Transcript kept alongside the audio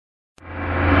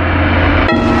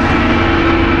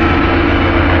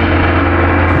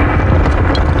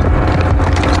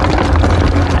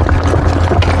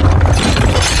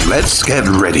let's get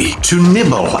ready to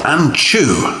nibble and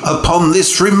chew upon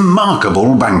this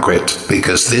remarkable banquet,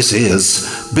 because this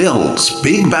is Bill's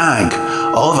Big Bag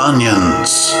of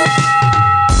Onions.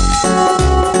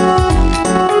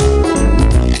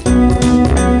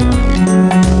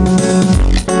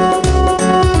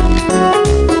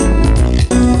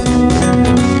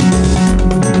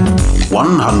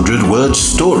 Word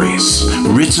stories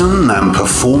written and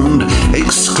performed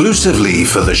exclusively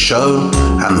for the show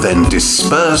and then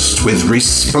dispersed with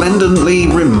resplendently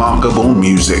remarkable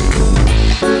music.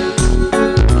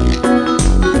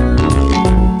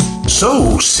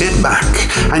 So sit back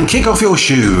and kick off your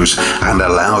shoes and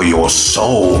allow your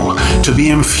soul to be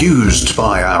infused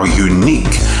by our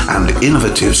unique and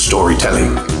innovative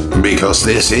storytelling, because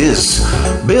this is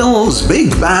Bill's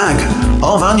Big Bag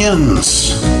of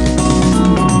Onions.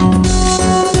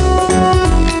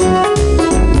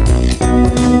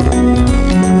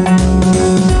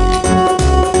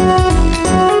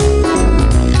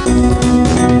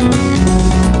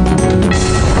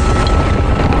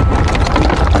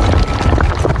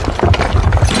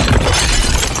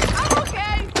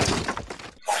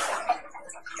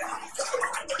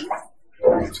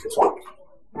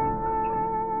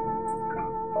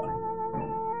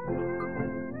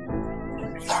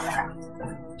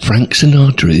 Frank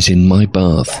Sinatra is in my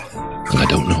bath, and I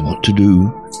don't know what to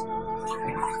do.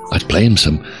 I'd play him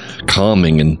some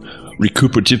calming and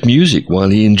recuperative music while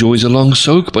he enjoys a long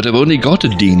soak, but I've only got a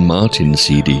Dean Martin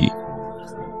CD.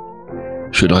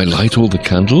 Should I light all the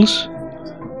candles?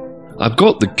 I've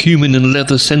got the cumin and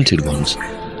leather scented ones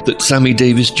that Sammy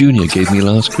Davis Jr. gave me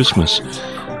last Christmas,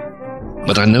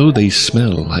 but I know they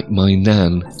smell like my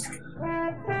Nan.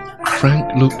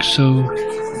 Frank looks so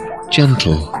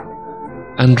gentle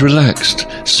and relaxed,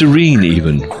 serene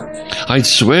even. I'd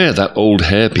swear that old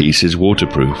hairpiece is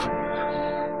waterproof.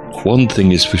 One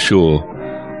thing is for sure,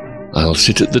 I'll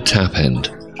sit at the tap end,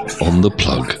 on the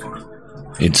plug.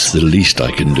 It's the least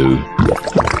I can do.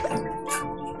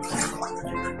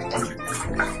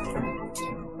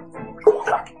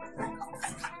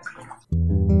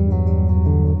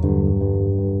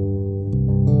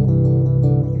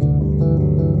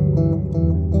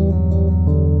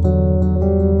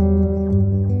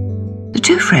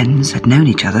 The two friends had known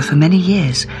each other for many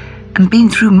years and been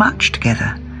through much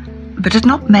together, but had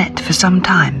not met for some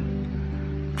time.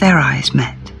 Their eyes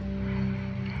met.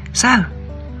 "So,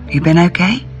 you been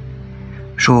okay?"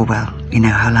 "Sure, well, you know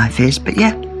how life is, but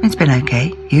yeah, it's been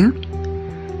okay. You?"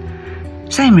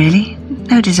 "Same really,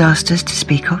 no disasters to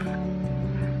speak of."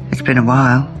 "It's been a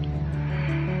while."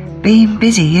 "Been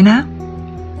busy, you know?"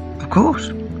 "Of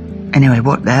course. Anyway,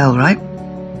 what the hell, right?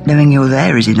 Knowing you're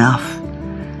there is enough."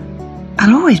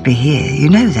 "I'll always be here, you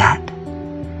know that."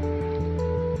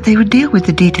 They would deal with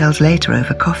the details later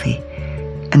over coffee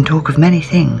and talk of many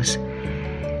things,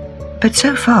 but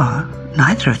so far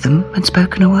neither of them had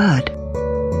spoken a word.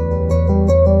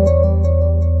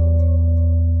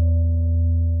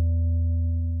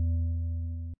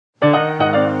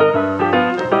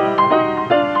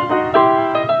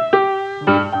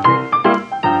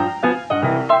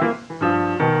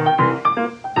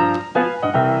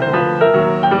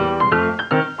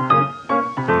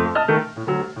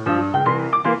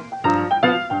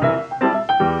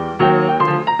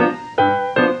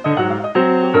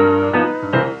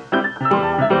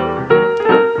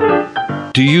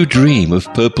 Do you dream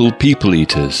of purple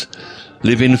people-eaters,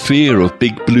 live in fear of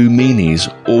big blue meanies,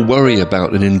 or worry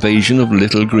about an invasion of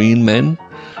little green men?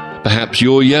 Perhaps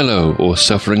you're yellow or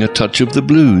suffering a touch of the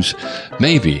blues.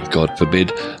 Maybe, God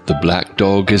forbid, the black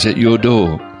dog is at your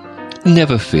door.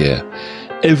 Never fear.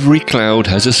 Every cloud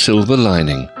has a silver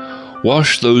lining.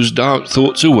 Wash those dark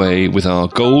thoughts away with our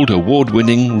gold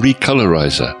award-winning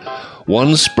recolorizer.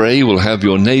 One spray will have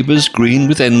your neighbours green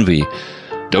with envy.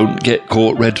 Don't get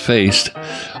caught red-faced.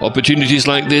 Opportunities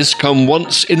like this come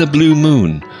once in a blue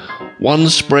moon. One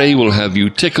spray will have you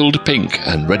tickled pink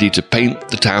and ready to paint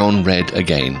the town red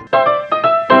again.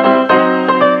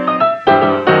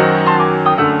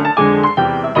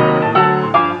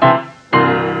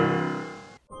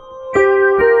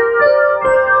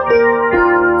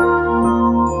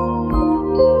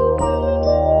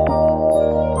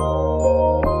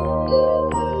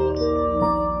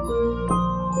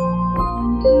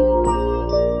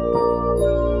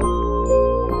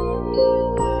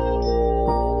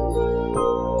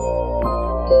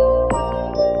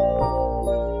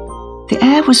 The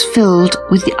air was filled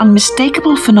with the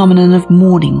unmistakable phenomenon of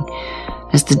morning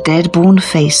as the dead-born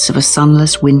face of a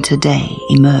sunless winter day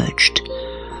emerged.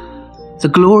 The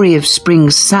glory of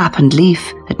spring's sap and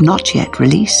leaf had not yet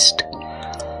released.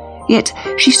 Yet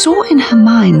she saw in her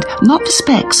mind not the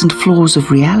specks and flaws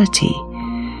of reality,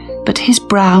 but his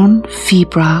brown,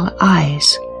 febrile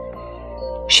eyes.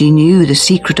 She knew the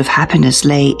secret of happiness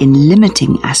lay in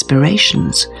limiting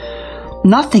aspirations.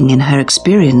 Nothing in her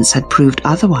experience had proved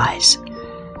otherwise.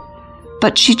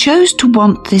 But she chose to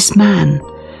want this man,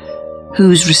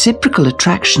 whose reciprocal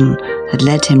attraction had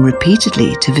led him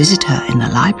repeatedly to visit her in the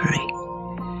library.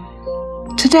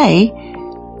 Today,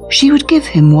 she would give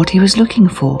him what he was looking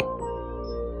for: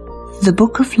 the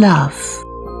Book of Love.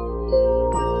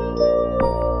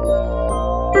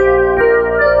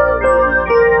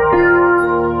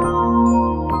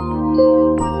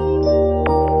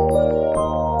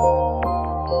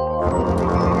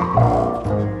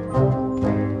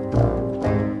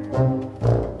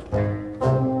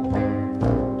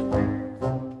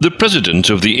 The president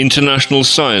of the International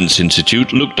Science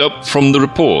Institute looked up from the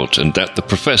report and at the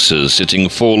professors sitting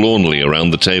forlornly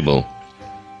around the table.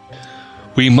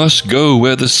 "We must go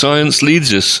where the science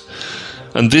leads us,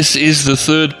 and this is the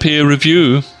third peer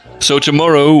review. So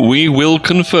tomorrow we will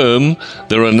confirm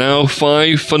there are now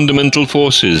 5 fundamental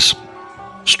forces: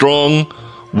 strong,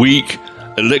 weak,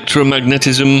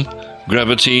 electromagnetism,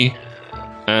 gravity,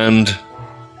 and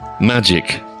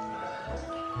magic."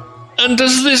 "And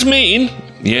does this mean—"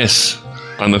 "Yes,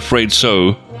 I'm afraid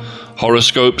so.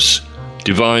 Horoscopes,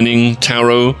 divining,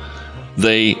 tarot,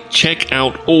 they check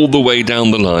out all the way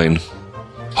down the line."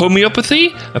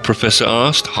 "Homeopathy?" a professor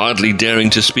asked, hardly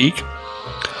daring to speak.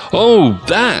 "Oh,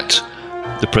 that!"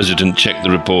 The president checked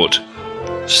the report.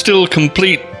 "Still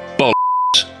complete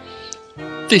bollocks."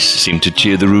 This seemed to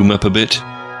cheer the room up a bit.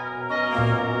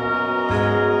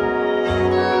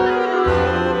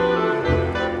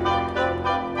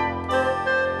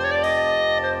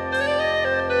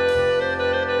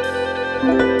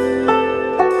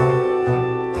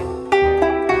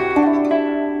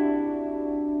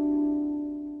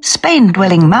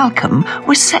 Spain-dwelling Malcolm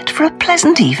was set for a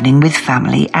pleasant evening with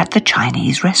family at the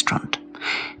Chinese restaurant.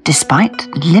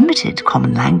 Despite limited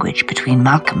common language between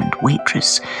Malcolm and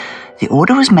waitress, the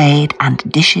order was made and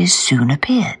dishes soon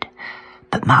appeared.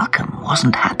 But Malcolm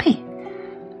wasn't happy.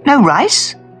 "No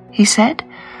rice?" he said,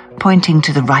 pointing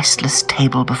to the riceless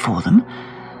table before them.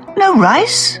 "No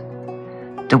rice?"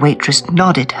 The waitress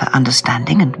nodded her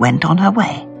understanding and went on her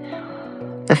way.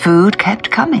 The food kept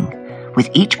coming. With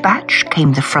each batch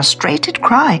came the frustrated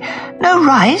cry, "No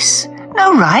rice?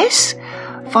 No rice?"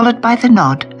 followed by the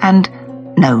nod and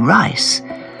 "No rice."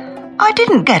 "I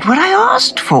didn't get what I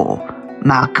asked for,"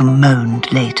 Malcolm moaned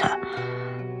later.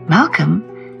 "Malcolm,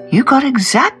 you got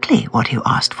exactly what you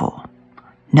asked for.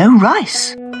 No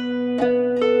rice."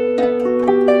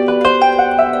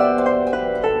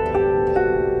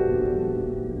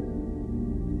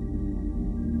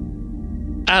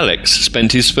 Alex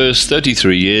spent his first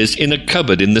 33 years in a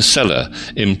cupboard in the cellar,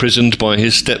 imprisoned by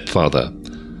his stepfather.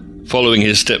 Following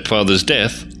his stepfather's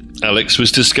death, Alex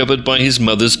was discovered by his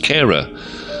mother's carer.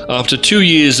 After 2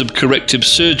 years of corrective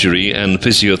surgery and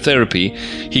physiotherapy,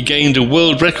 he gained a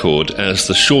world record as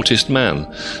the shortest man,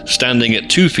 standing at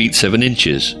 2 feet 7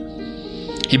 inches.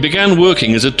 He began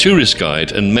working as a tourist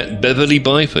guide and met Beverly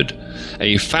Byford,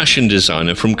 a fashion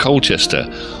designer from Colchester,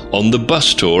 on the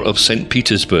bus tour of St.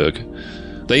 Petersburg.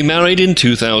 They married in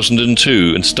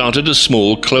 2002 and started a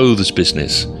small clothes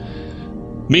business.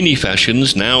 Mini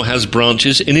Fashions now has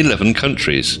branches in 11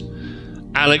 countries.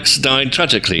 Alex died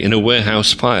tragically in a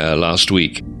warehouse fire last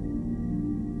week.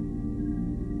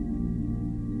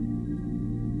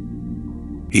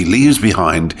 He leaves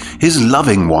behind his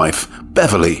loving wife,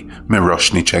 Beverly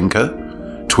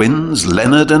Miroshnichenko, twins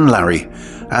Leonard and Larry,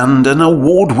 and an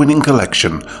award-winning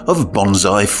collection of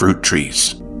bonsai fruit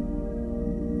trees.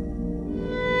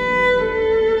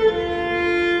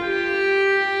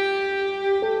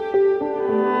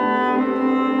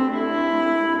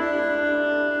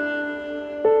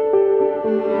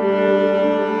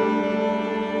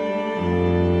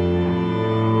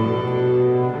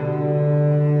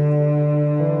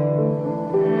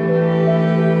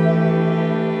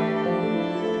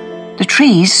 The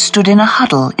trees stood in a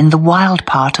huddle in the wild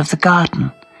part of the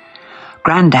garden.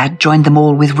 Grandad joined them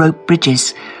all with rope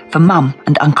bridges for Mum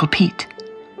and Uncle Pete.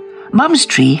 Mum's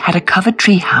tree had a covered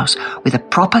tree house with a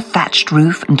proper thatched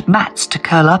roof and mats to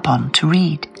curl up on to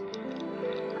read.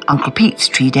 Uncle Pete's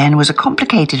tree den was a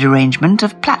complicated arrangement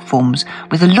of platforms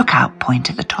with a lookout point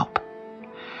at the top.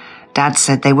 Dad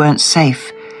said they weren't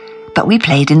safe, but we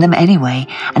played in them anyway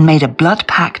and made a blood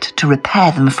pact to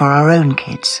repair them for our own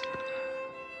kids.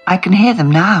 I can hear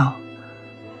them now.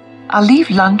 I'll leave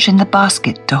lunch in the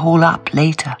basket to haul up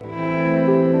later.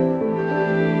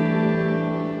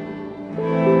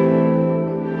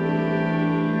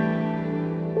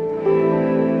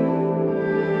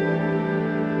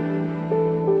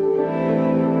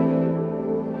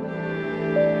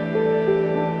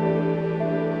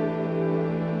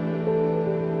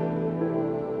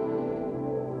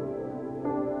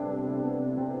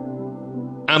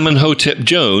 Amenhotep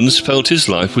Jones felt his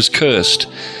life was cursed.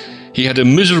 He had a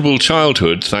miserable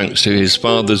childhood thanks to his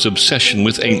father's obsession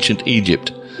with ancient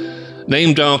Egypt.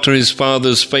 Named after his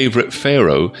father's favourite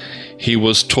pharaoh, he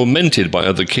was tormented by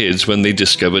other kids when they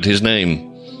discovered his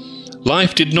name.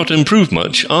 Life did not improve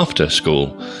much after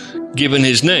school. Given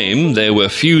his name, there were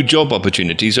few job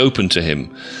opportunities open to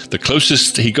him. The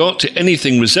closest he got to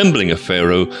anything resembling a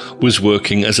pharaoh was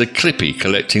working as a clippy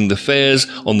collecting the fares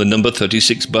on the number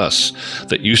 36 bus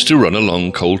that used to run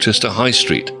along Colchester High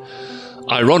Street.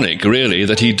 Ironic, really,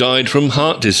 that he died from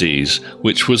heart disease,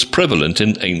 which was prevalent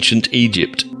in ancient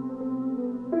Egypt.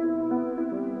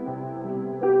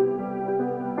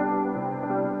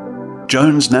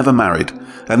 Jones never married,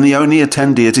 and the only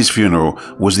attendee at his funeral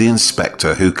was the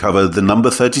inspector who covered the number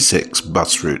 36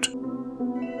 bus route.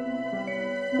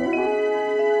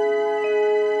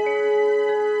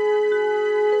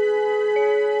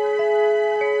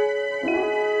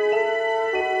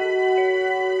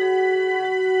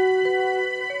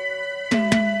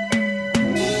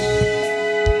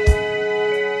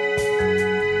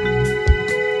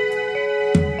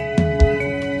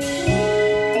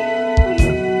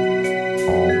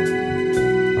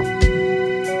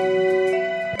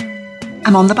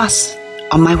 I'm on the bus,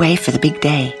 on my way for the big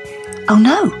day. Oh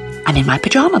no, I'm in my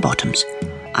pyjama bottoms.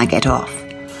 I get off.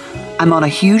 I'm on a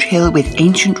huge hill with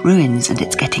ancient ruins and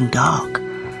it's getting dark.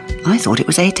 I thought it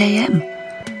was 8 a.m.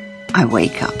 I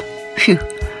wake up. Phew.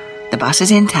 The bus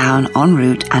is in town, en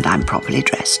route, and I'm properly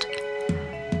dressed.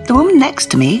 The woman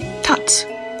next to me tuts.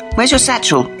 Where's your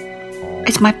satchel?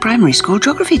 It's my primary school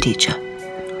geography teacher.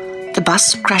 The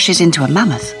bus crashes into a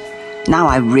mammoth. Now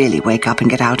I really wake up and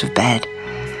get out of bed.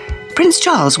 Prince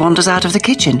Charles wanders out of the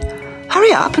kitchen.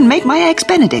 "Hurry up and make my eggs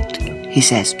Benedict," he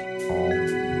says.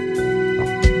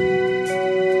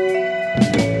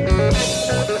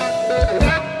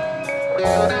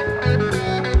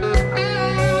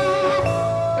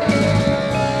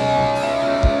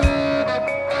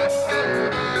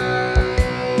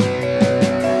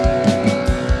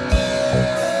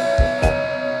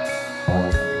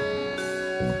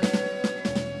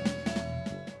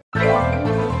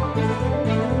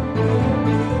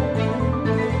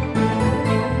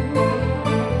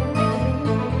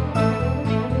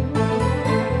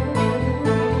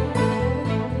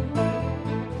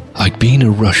 I'd been a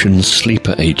Russian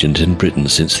sleeper agent in Britain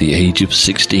since the age of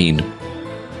 16.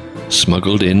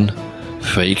 Smuggled in,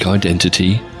 fake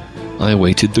identity, I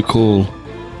awaited the call.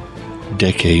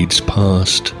 Decades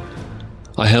passed.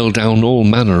 I held down all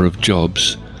manner of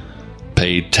jobs.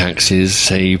 Paid taxes,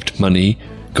 saved money,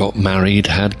 got married,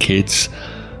 had kids,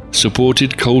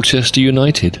 supported Colchester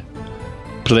United,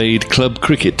 played club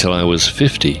cricket till I was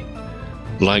 50,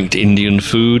 liked Indian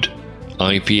food,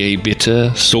 IPA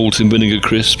bitter, salt and vinegar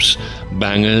crisps,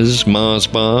 bangers, Mars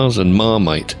bars and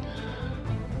Marmite.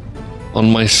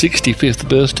 On my 65th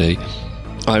birthday,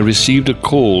 I received a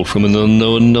call from an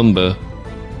unknown number.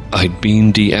 I'd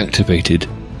been deactivated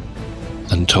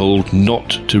and told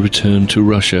not to return to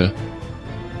Russia.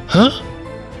 Huh?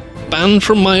 Banned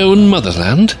from my own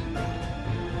motherland?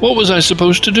 What was I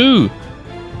supposed to do?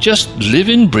 Just live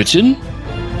in Britain?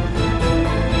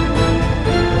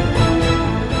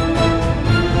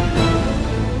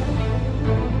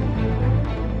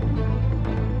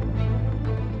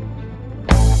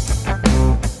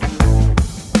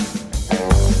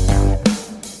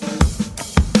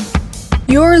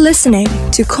 You're listening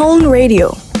to Cone Radio,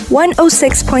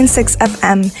 106.6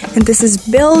 FM, and this is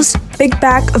Bill's Big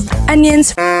Bag of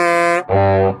Onions.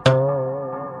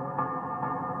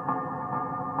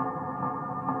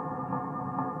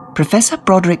 Professor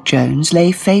Broderick Jones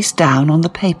lay face down on the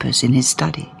papers in his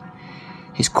study.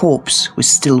 His corpse was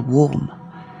still warm.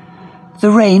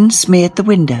 The rain smeared the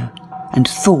window and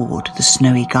thawed the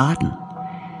snowy garden.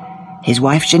 His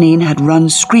wife Janine had run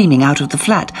screaming out of the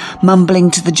flat, mumbling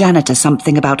to the janitor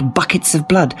something about buckets of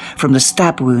blood from the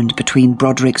stab wound between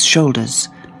Broderick's shoulders.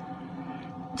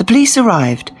 The police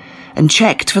arrived and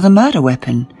checked for the murder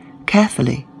weapon,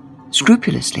 carefully,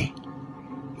 scrupulously.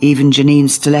 Even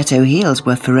Janine's stiletto heels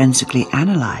were forensically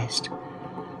analysed.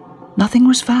 Nothing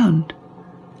was found.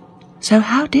 So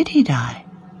how did he die?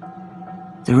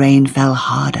 The rain fell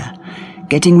harder,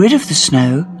 getting rid of the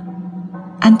snow,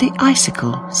 and the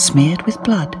icicle smeared with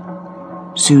blood,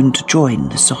 soon to join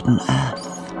the sodden earth.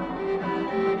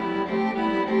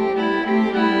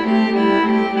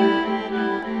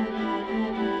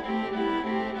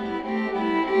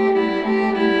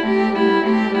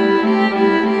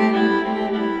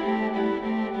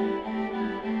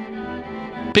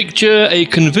 Picture a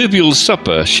convivial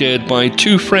supper shared by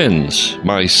two friends,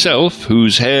 myself,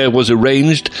 whose hair was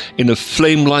arranged in a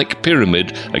flame-like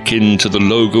pyramid akin to the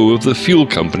logo of the fuel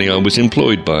company I was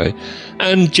employed by,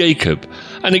 and Jacob,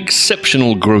 an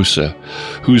exceptional grocer,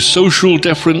 whose social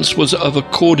deference was of a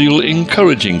cordial,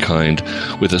 encouraging kind,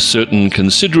 with a certain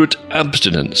considerate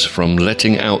abstinence from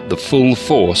letting out the full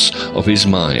force of his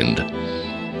mind.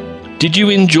 "Did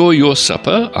you enjoy your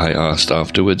supper?" I asked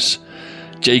afterwards.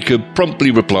 Jacob promptly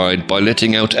replied by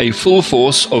letting out a full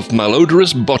force of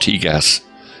malodorous body gas.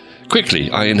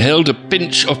 Quickly, I inhaled a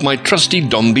pinch of my trusty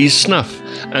Dombey's snuff,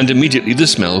 and immediately the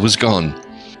smell was gone.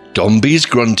 Dombey's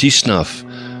grunty snuff.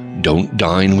 Don't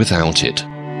dine without it.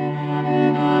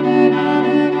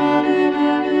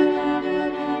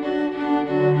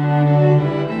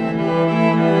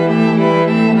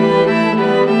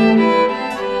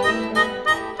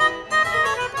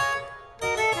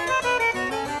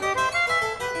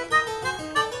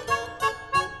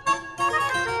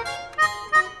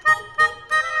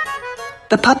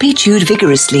 The puppy chewed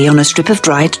vigorously on a strip of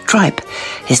dried tripe,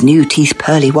 his new teeth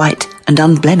pearly white and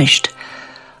unblemished.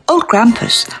 Old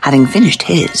Grampus, having finished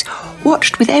his,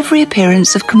 watched with every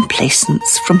appearance of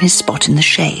complacence from his spot in the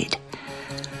shade.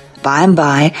 By and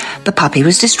by, the puppy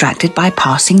was distracted by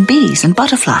passing bees and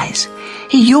butterflies.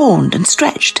 He yawned and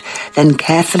stretched, then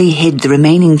carefully hid the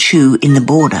remaining chew in the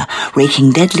border,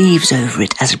 raking dead leaves over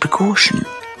it as a precaution.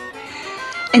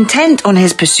 Intent on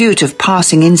his pursuit of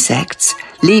passing insects,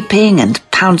 leaping and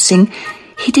pouncing,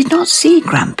 he did not see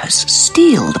Grampus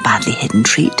steal the badly hidden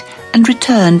treat and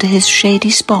return to his shady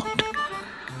spot.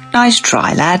 "Nice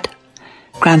try, lad,"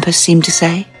 Grampus seemed to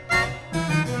say.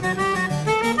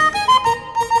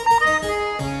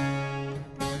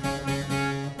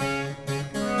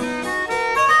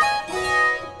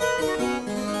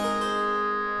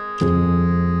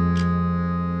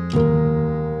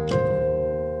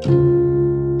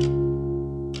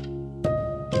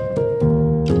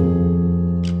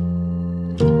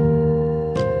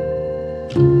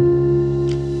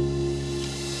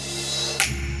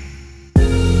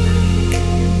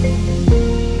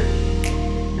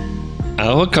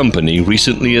 Our company,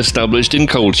 recently established in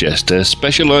Colchester,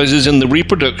 specialises in the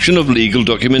reproduction of legal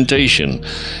documentation,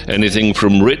 anything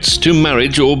from writs to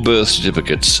marriage or birth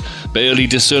certificates, barely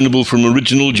discernible from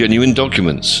original genuine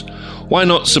documents. Why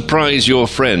not surprise your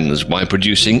friends by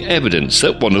producing evidence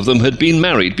that one of them had been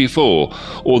married before,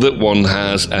 or that one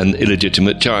has an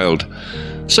illegitimate child?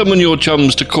 Summon your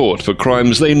chums to court for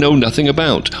crimes they know nothing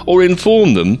about, or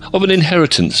inform them of an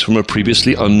inheritance from a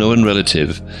previously unknown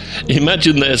relative.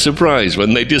 Imagine their surprise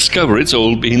when they discover it's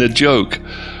all been a joke.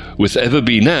 With ever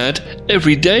been had,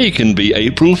 every day can be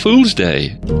April Fool's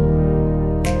Day.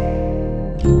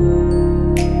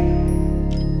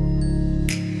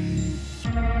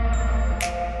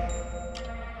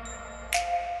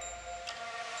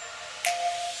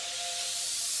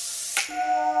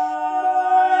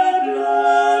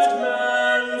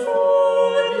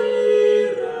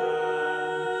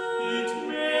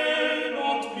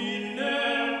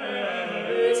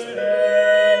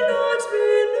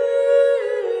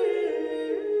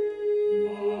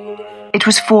 It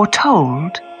was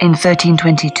foretold in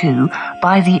 1322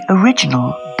 by the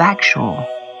original Bagshaw.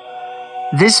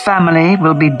 "This family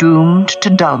will be doomed to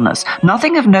dullness.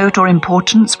 Nothing of note or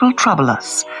importance will trouble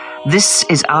us. This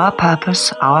is our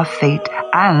purpose, our fate,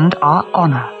 and our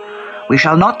honour. We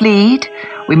shall not lead.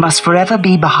 We must forever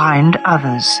be behind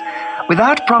others.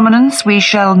 Without prominence, we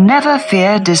shall never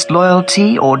fear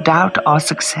disloyalty or doubt our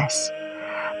success.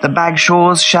 The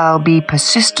Bagshaws shall be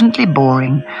persistently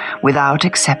boring, without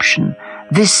exception.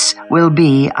 This will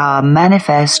be our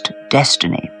manifest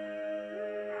destiny."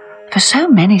 For so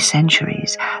many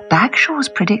centuries, Bagshaw's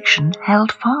prediction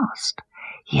held fast.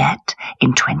 Yet,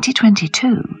 in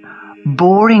 2022,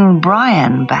 boring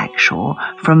Brian Bagshaw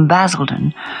from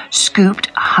Basildon scooped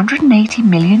 €180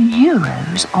 million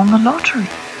on the lottery.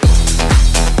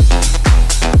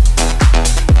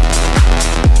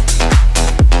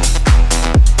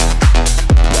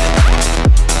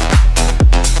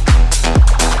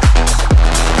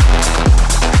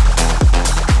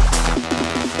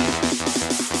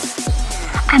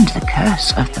 And the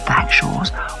curse of the Bagshaws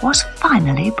was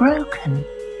finally broken.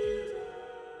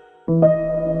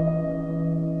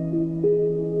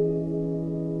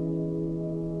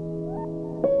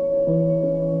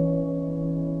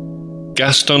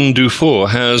 Gaston Dufour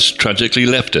has tragically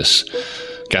left us.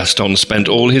 Gaston spent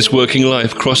all his working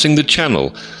life crossing the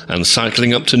Channel and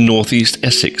cycling up to northeast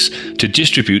Essex to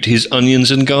distribute his onions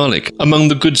and garlic among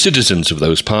the good citizens of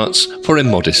those parts for a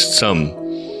modest sum.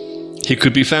 He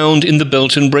could be found in the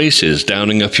belt and braces,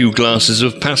 downing a few glasses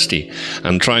of pasty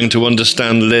and trying to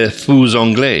understand les fous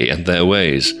anglais and their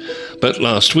ways. But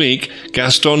last week,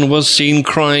 Gaston was seen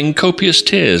crying copious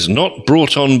tears, not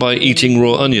brought on by eating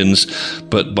raw onions,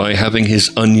 but by having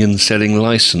his onion-selling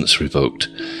licence revoked.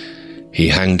 He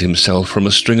hanged himself from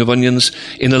a string of onions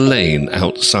in a lane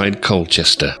outside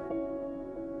Colchester.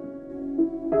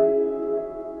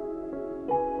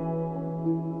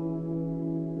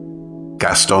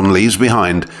 Gaston leaves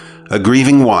behind a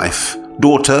grieving wife,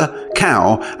 daughter,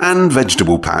 cow, and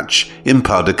vegetable patch in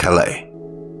Pas-de-Calais.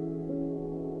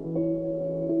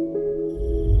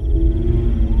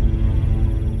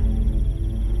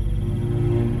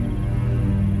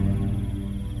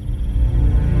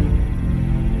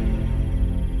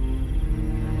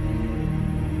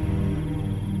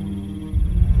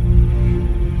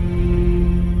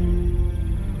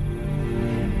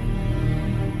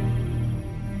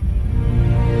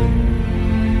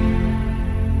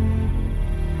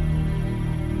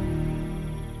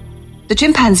 The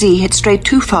chimpanzee had strayed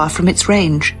too far from its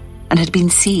range and had been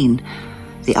seen.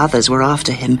 The others were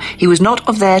after him. He was not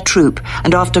of their troop,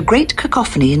 and after great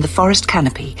cacophony in the forest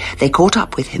canopy, they caught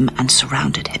up with him and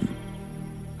surrounded him.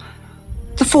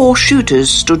 The 4 shooters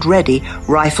stood ready,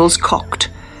 rifles cocked,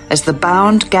 as the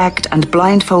bound, gagged, and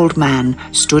blindfold man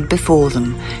stood before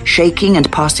them, shaking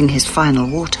and passing his final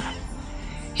water.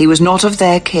 He was not of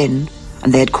their kin,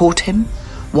 and they had caught him,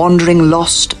 wandering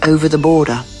lost over the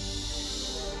border.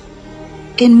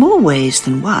 In more ways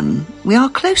than one, we are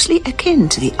closely akin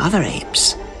to the other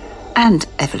apes, and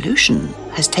evolution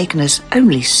has taken us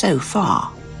only so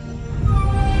far.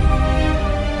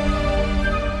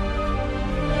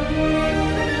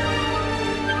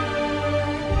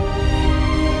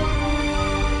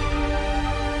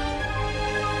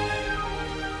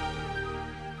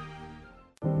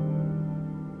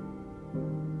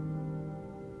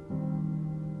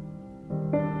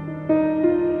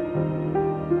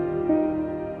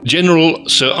 General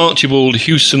Sir Archibald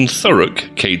Hewson Thurrock,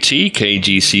 KT,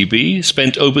 KGCB,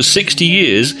 spent over 60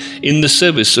 years in the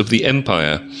service of the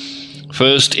Empire,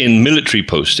 first in military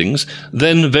postings,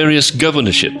 then various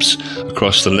governorships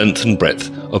across the length and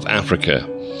breadth of Africa.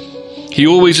 He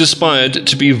always aspired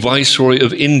to be Viceroy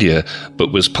of India,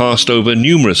 but was passed over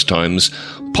numerous times,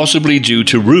 possibly due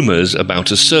to rumours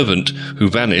about a servant who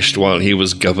vanished while he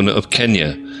was Governor of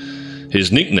Kenya. His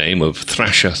nickname of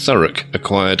Thrasher Thurrock,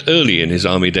 acquired early in his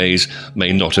army days,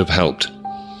 may not have helped.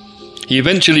 He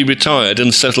eventually retired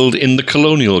and settled in the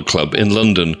Colonial Club in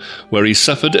London, where he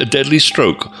suffered a deadly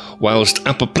stroke whilst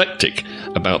apoplectic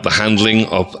about the handling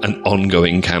of an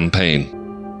ongoing campaign.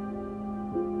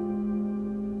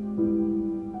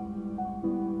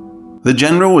 The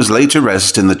general was laid to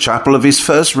rest in the chapel of his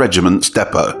 1st Regiment's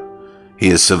depot. He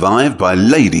is survived by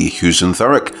Lady Hewson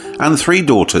Thurrock and 3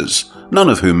 daughters, none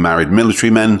of whom married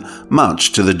military men,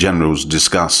 much to the general's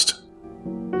disgust.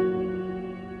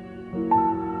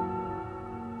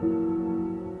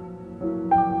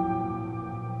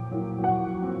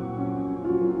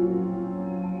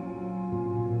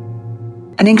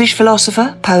 An English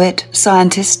philosopher, poet,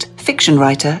 scientist, fiction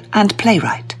writer, and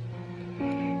playwright.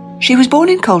 She was born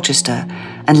in Colchester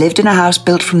and lived in a house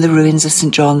built from the ruins of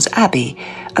St. John's Abbey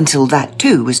until that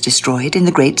too was destroyed in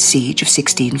the Great Siege of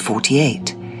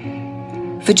 1648.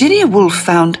 Virginia Woolf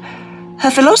found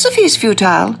her philosophy is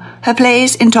futile, her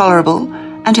plays intolerable,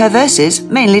 and her verses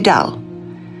mainly dull.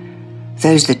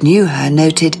 Those that knew her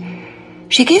noted,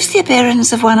 she gives the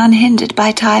appearance of one unhindered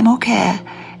by time or care.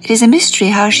 It is a mystery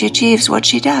how she achieves what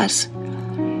she does.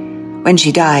 When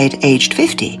she died, aged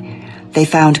 50, they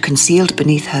found concealed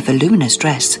beneath her voluminous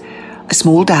dress a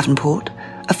small Davenport,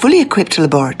 a fully equipped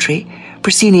laboratory,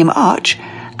 proscenium arch,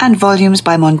 and volumes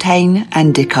by Montaigne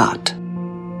and Descartes.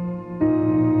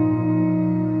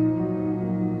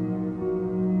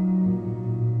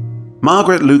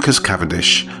 Margaret Lucas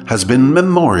Cavendish has been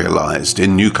memorialised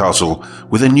in Newcastle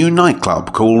with a new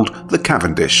nightclub called The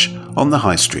Cavendish on the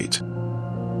High Street.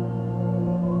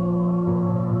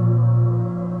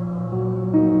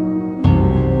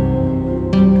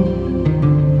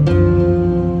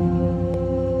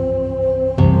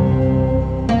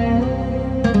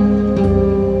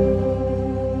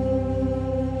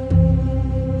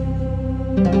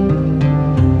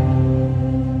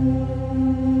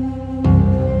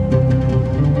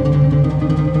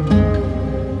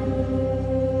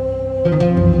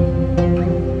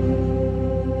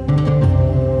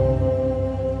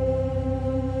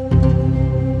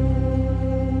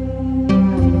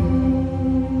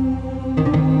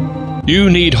 You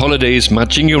need holidays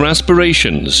matching your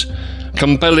aspirations,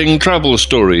 compelling travel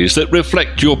stories that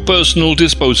reflect your personal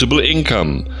disposable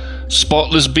income,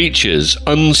 Spotless beaches,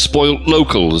 unspoilt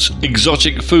locals,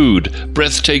 exotic food,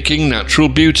 breathtaking natural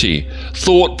beauty,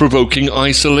 thought-provoking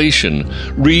isolation,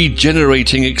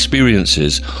 regenerating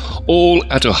experiences, all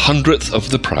at 100th of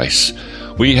the price.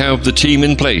 We have the team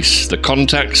in place, the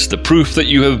contacts, the proof that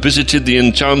you have visited the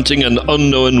enchanting and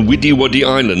unknown Widdy-Waddy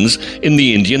Islands in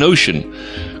the Indian Ocean.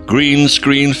 Green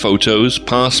screen photos,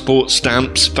 passport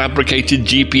stamps, fabricated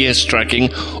GPS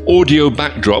tracking, audio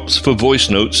backdrops for voice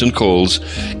notes and calls,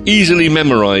 easily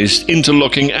memorized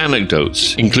interlocking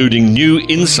anecdotes, including new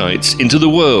insights into the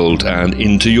world and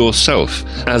into yourself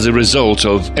as a result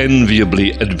of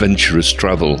enviably adventurous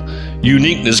travel.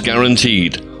 Uniqueness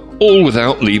guaranteed, all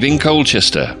without leaving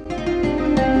Colchester.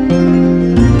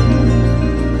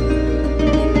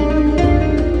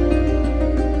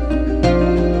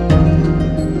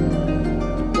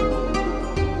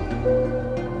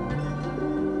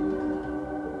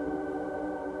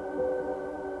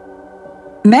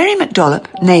 Mary MacDollop,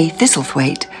 née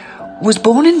Thistlethwaite, was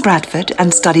born in Bradford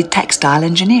and studied textile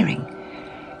engineering.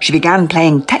 She began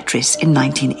playing Tetris in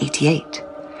 1988.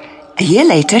 A year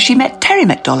later, she met Terry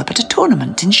MacDollop at a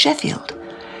tournament in Sheffield.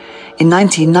 In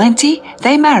 1990,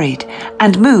 they married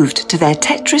and moved to their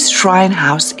Tetris Shrine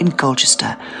house in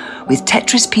Colchester with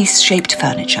Tetris piece-shaped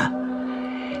furniture.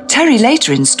 Terry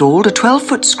later installed a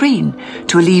 12-foot screen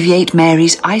to alleviate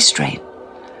Mary's eye strain.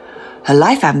 Her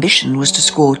life ambition was to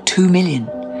score 2 million.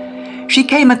 She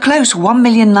came a close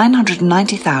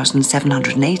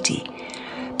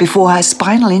 1,990,780 before her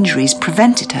spinal injuries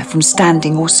prevented her from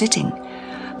standing or sitting.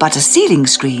 But a ceiling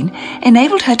screen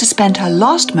enabled her to spend her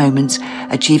last moments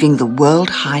achieving the world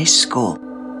high score.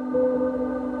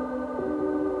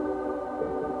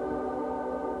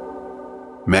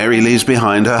 Mary leaves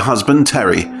behind her husband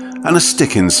Terry and a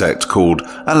stick insect called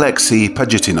Alexei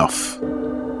Pajitinov.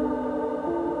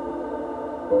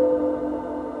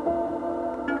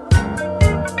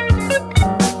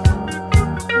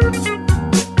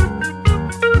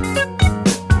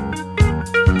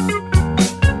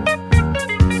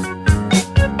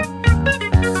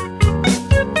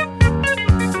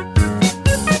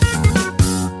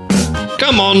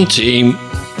 Come on, team.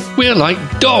 We're like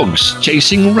dogs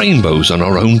chasing rainbows on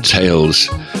our own tails.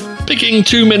 Picking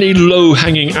too many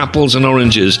low-hanging apples and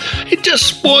oranges, it just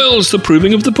spoils the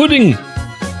proving of the pudding.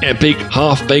 Epic,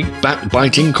 half-baked,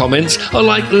 backbiting comments are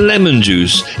like lemon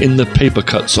juice in the paper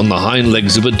cuts on the hind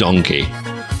legs of a donkey.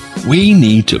 We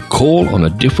need to call on a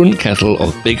different kettle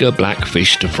of bigger black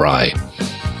fish to fry.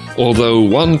 Although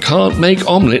one can't make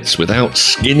omelettes without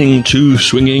skinning 2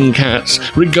 swinging cats,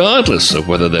 regardless of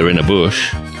whether they're in a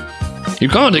bush. You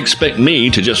can't expect me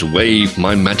to just wave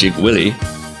my magic willy.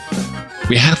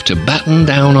 We have to batten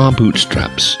down our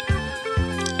bootstraps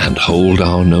and hold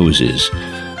our noses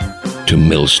to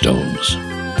millstones.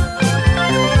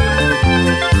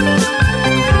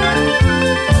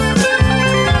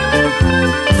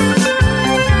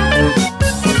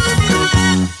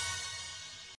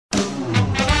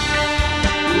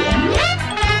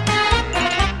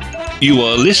 You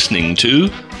are listening to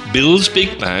Bill's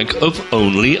Big Bag of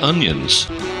Only Onions.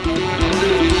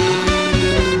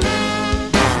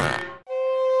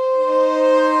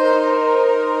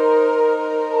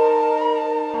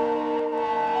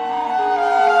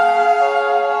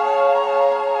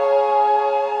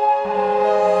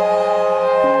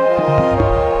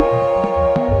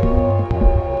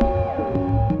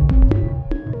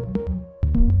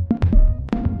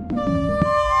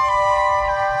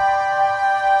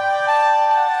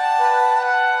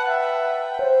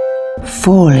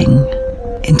 Falling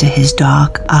into his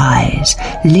dark eyes,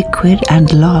 liquid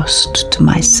and lost to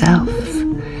myself.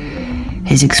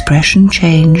 His expression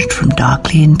changed from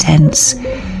darkly intense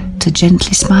to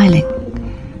gently smiling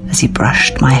as he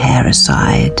brushed my hair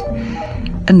aside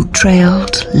and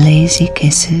trailed lazy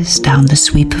kisses down the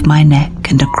sweep of my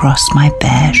neck and across my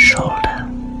bare shoulder.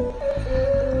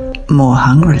 More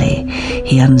hungrily,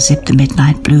 he unzipped the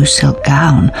midnight blue silk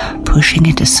gown, pushing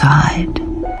it aside.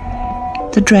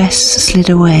 The dress slid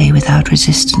away without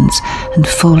resistance and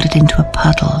folded into a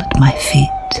puddle at my feet.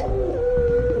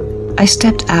 I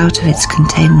stepped out of its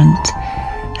containment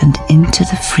and into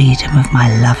the freedom of my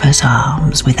lover's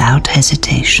arms without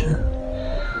hesitation.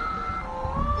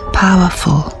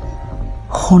 Powerful,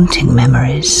 haunting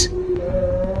memories.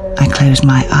 I close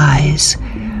my eyes,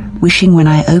 wishing when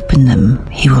I open them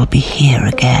he will be here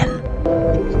again.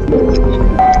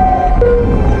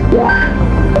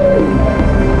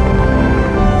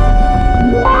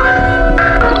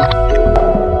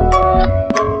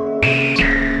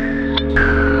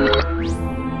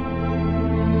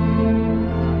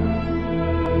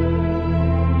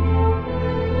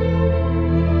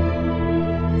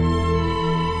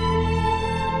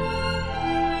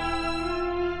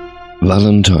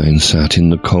 Valentine sat in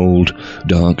the cold,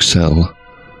 dark cell,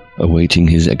 awaiting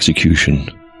his execution.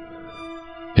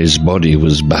 His body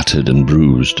was battered and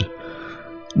bruised.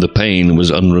 The pain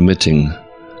was unremitting.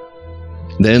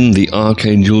 Then the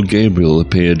Archangel Gabriel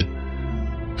appeared.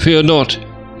 "Fear not,"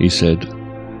 he said.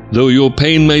 "Though your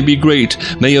pain may be great,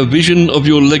 may a vision of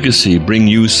your legacy bring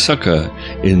you succor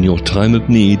in your time of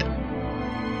need."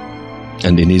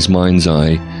 And in his mind's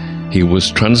eye, he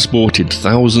was transported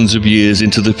thousands of years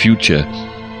into the future.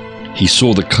 He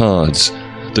saw the cards,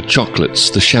 the chocolates,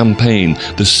 the champagne,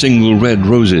 the single red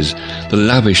roses, the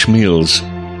lavish meals.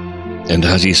 And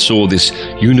as he saw this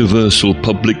universal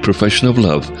public profession of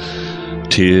love,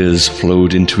 tears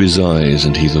flowed into his eyes,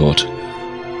 and he thought,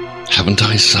 "Haven't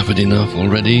I suffered enough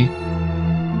already?"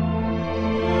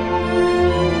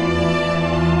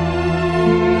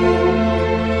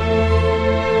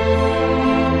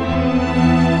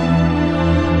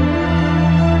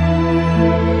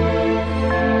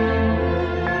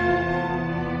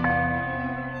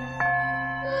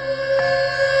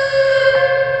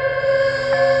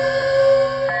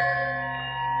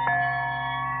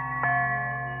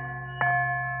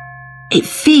 It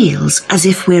feels as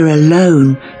if we're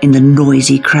alone in the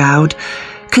noisy crowd,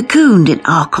 cocooned in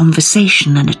our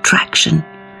conversation and attraction.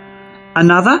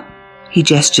 "Another?" he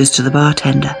gestures to the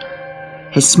bartender.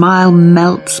 His smile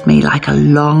melts me like a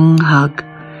long hug.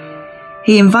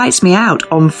 He invites me out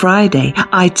on Friday.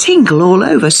 I tingle all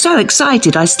over, so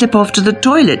excited I slip off to the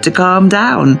toilet to calm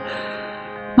down.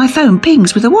 My phone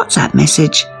pings with a WhatsApp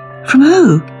message. From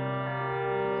who?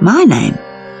 My name.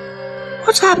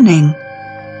 What's happening?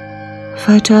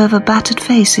 Photo of a battered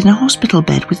face in a hospital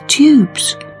bed with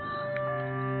tubes.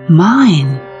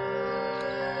 Mine.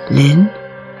 Lynn,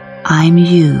 I'm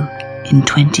you in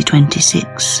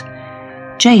 2026.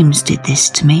 James did this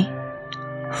to me.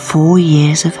 4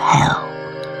 years of hell.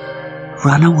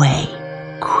 Run away,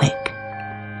 quick.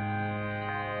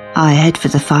 I head for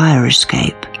the fire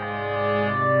escape.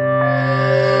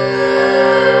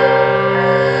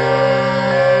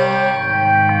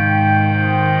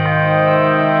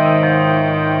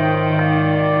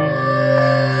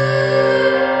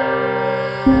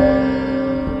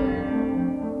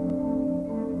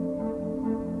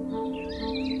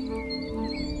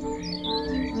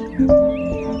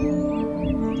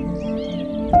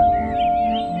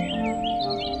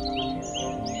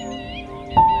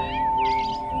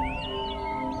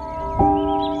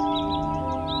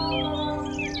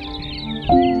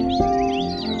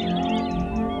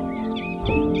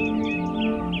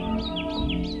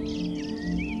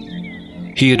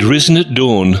 He had risen at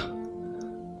dawn,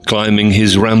 climbing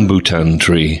his rambutan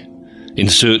tree in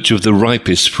search of the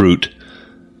ripest fruit,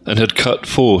 and had cut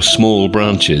 4 small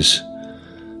branches.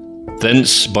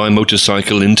 Thence by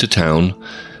motorcycle into town,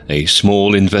 a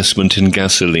small investment in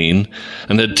gasoline,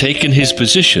 and had taken his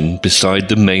position beside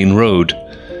the main road.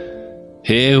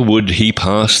 Here would he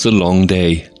pass the long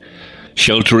day,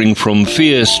 sheltering from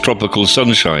fierce tropical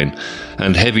sunshine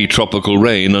and heavy tropical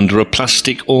rain under a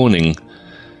plastic awning.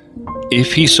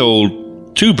 If he sold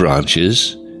 2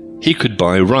 branches, he could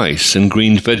buy rice and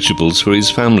green vegetables for his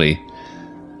family.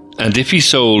 And if he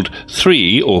sold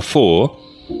 3 or 4,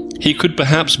 he could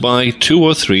perhaps buy 2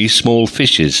 or 3 small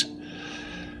fishes.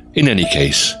 In any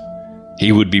case,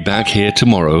 he would be back here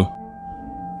tomorrow.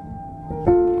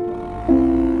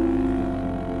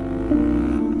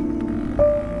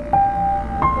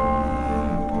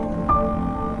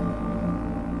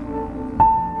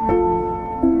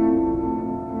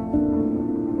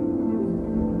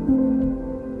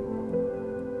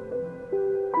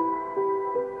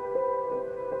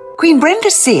 Queen Brenda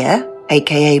Sear,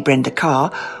 aka Brenda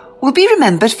Carr, will be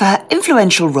remembered for her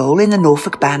influential role in the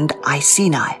Norfolk band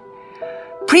Iceni.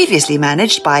 Previously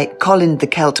managed by Colin the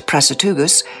Celt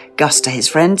Prasatugus, Gus to his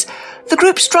friends, the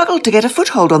group struggled to get a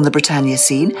foothold on the Britannia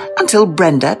scene until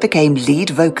Brenda became lead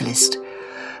vocalist.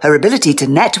 Her ability to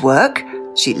network,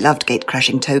 she loved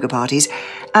gate-crashing toga parties,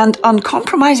 and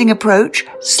uncompromising approach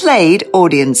slayed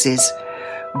audiences.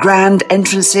 Grand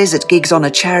entrances at gigs on a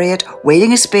chariot,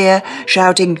 waving a spear,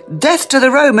 shouting, "Death to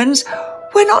the Romans,"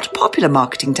 were not popular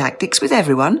marketing tactics with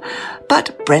everyone,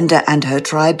 but Brenda and her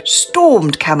tribe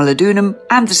stormed Camalodunum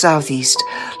and the southeast,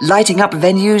 lighting up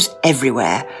venues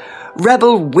everywhere.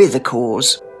 Rebel with a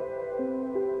cause.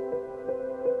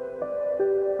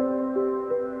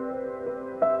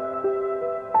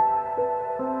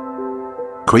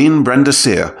 Queen Brenda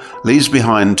Sear leaves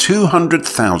behind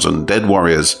 200,000 dead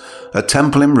warriors, a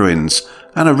temple in ruins,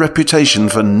 and a reputation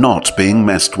for not being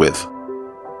messed with.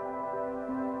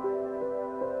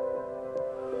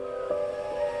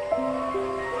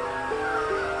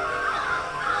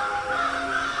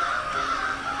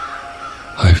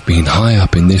 been high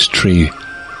up in this tree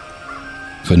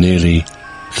for nearly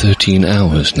 13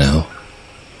 hours now.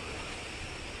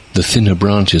 The thinner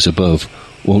branches above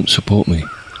won't support me.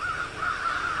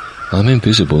 I'm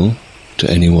invisible to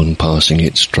anyone passing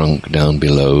its trunk down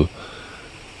below,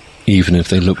 even if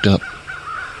they looked up,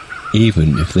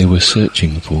 even if they were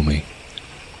searching for me.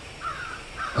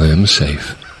 I am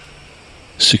safe,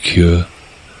 secure,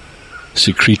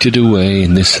 secreted away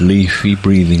in this leafy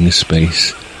breathing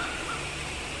space,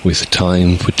 with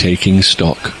time for taking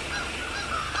stock,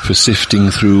 for sifting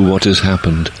through what has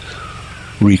happened,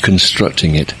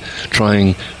 reconstructing it,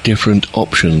 trying different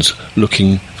options,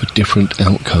 looking for different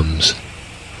outcomes,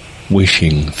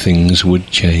 wishing things would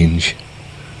change.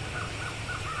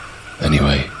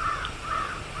 Anyway,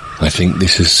 I think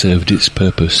this has served its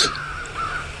purpose.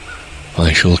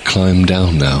 I shall climb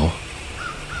down now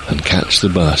and catch the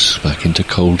bus back into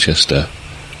Colchester.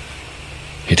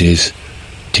 It is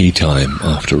tea time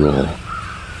after all.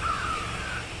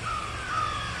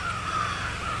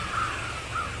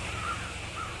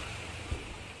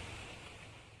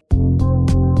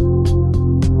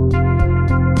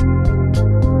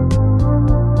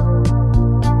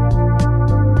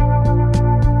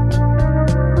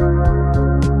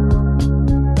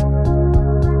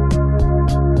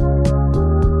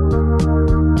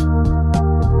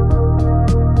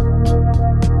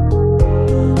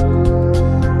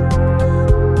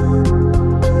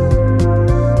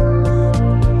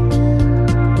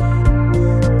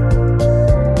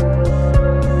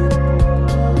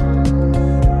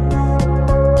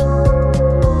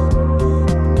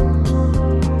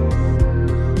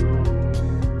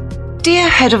 Dear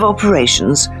Head of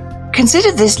Operations,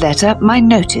 consider this letter my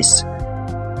notice.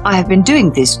 I have been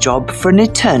doing this job for an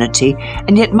eternity,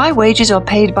 and yet my wages are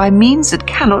paid by means that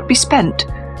cannot be spent.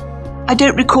 I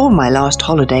don't recall my last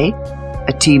holiday.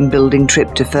 A team-building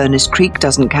trip to Furnace Creek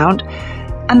doesn't count,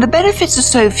 and the benefits are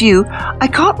so few, I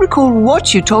can't recall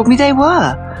what you told me they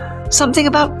were. Something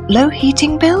about low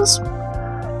heating bills?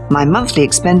 My monthly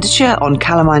expenditure on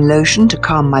calamine lotion to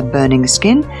calm my burning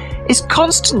skin is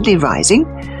constantly rising,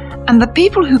 and the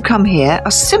people who come here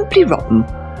are simply rotten.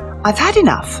 I've had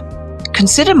enough.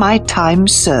 Consider my time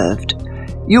served.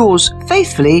 Yours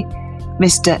faithfully,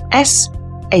 Mr. S.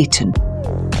 Ayton.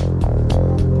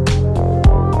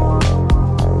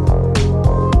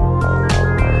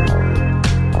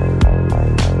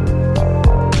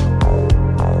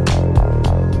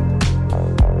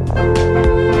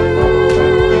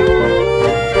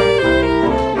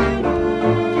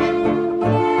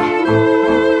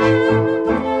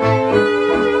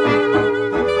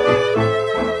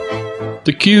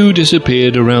 The queue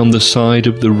disappeared around the side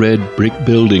of the red brick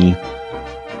building,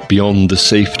 beyond the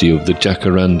safety of the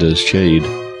jacaranda's shade.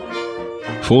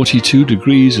 42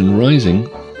 degrees and rising.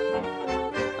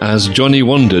 As Johnny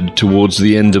wandered towards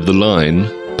the end of the line,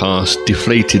 past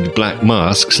deflated black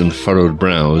masks and furrowed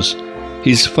brows,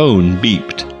 his phone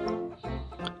beeped.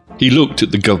 He looked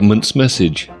at the government's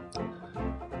message.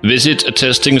 "Visit a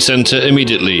testing centre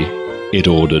immediately," it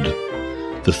ordered.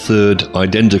 The third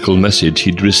identical message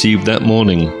he'd received that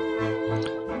morning.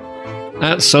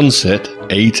 At sunset,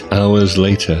 8 hours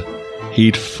later,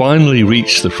 he'd finally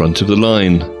reached the front of the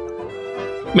line.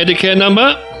 "Medicare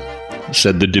number?"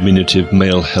 said the diminutive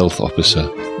male health officer,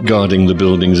 guarding the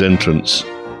building's entrance.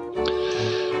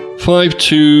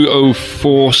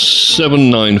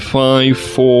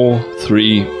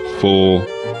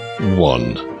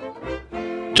 520479543441.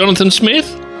 "Jonathan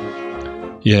Smith?"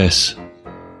 "Yes."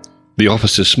 The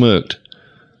officer smirked.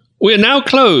 "We are now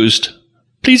closed.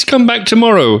 Please come back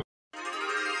tomorrow."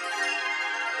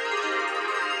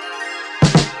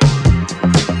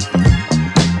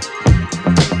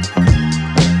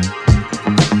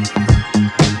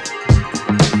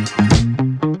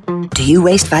 Do you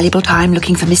waste valuable time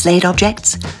looking for mislaid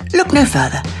objects? Look no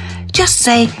further. Just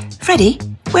say, "Freddie,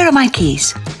 where are my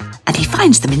keys?" And he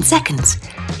finds them in seconds.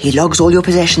 He logs all your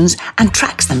possessions and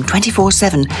tracks them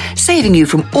 24/7, saving you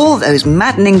from all those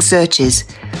maddening searches.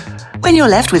 When you're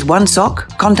left with one sock,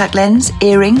 contact lens,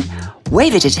 earring,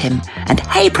 wave it at him, and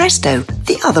hey presto,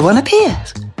 the other one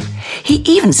appears. He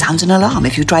even sounds an alarm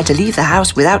if you try to leave the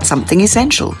house without something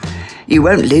essential. You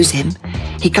won't lose him.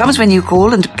 He comes when you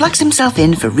call and plugs himself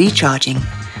in for recharging.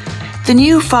 The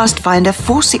new Fast Finder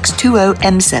 4620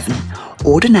 M7.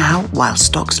 Order now while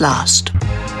stocks last.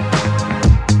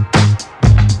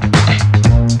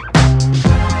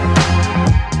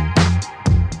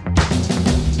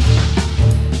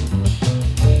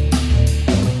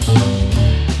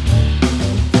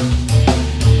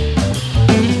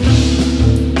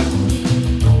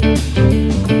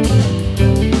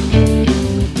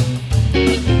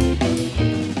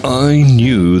 I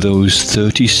knew the Those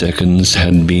 30 seconds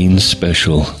had been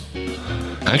special.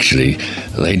 Actually,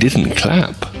 they didn't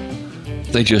clap.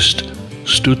 They just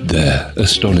stood there,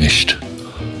 astonished.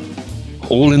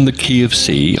 All in the key of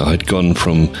C, I'd gone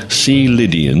from C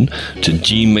Lydian to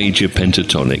G major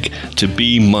pentatonic to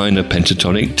B minor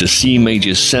pentatonic to C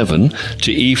major 7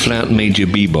 to E flat major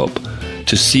bebop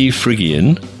to C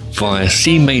Phrygian via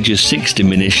C major 6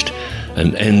 diminished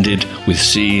and ended with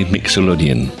C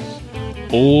mixolydian.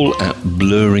 All at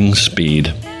blurring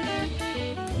speed.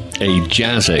 A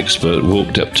jazz expert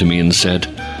walked up to me and said,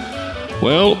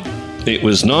 "Well, it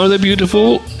was neither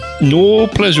beautiful nor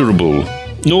pleasurable,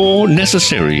 nor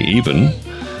necessary even,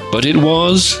 but it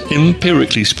was,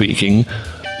 empirically speaking,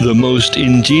 the most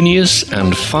ingenious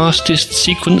and fastest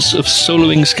sequence of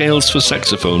soloing scales for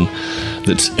saxophone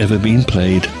that's ever been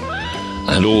played.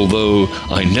 And although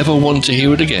I never want to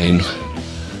hear it again,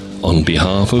 on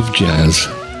behalf of jazz,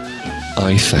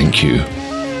 I thank you."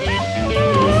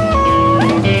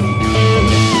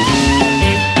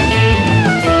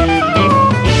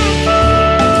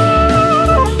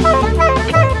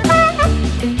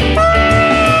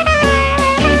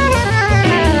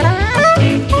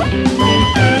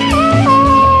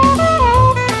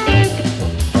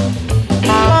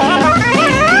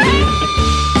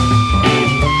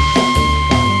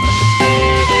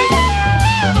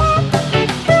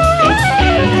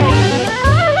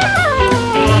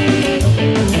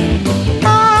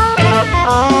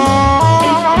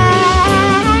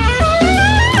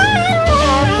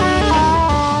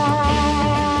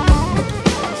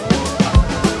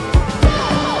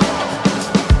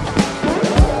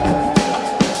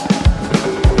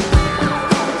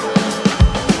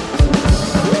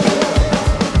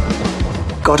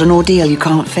 Got an ordeal you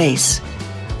can't face?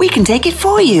 We can take it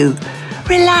for you.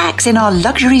 Relax in our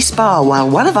luxury spa while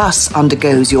one of us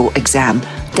undergoes your exam,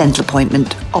 dental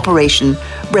appointment, operation,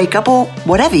 breakup, or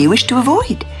whatever you wish to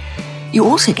avoid. You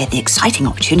also get the exciting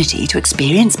opportunity to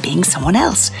experience being someone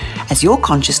else, as your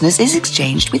consciousness is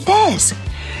exchanged with theirs.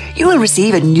 You will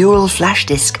receive a neural flash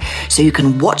disk so you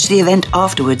can watch the event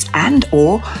afterwards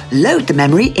and/or load the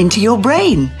memory into your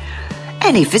brain.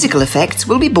 Any physical effects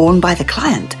will be borne by the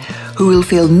client, who will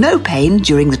feel no pain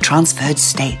during the transferred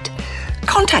state.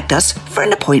 Contact us for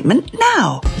an appointment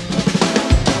now.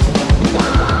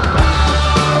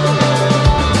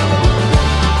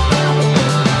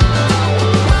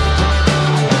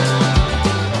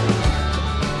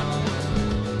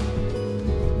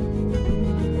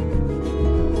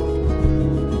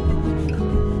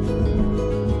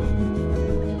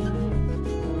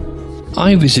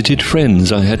 I visited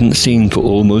friends I hadn't seen for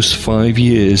almost 5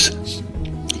 years.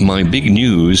 My big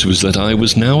news was that I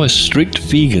was now a strict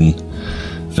vegan.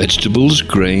 Vegetables,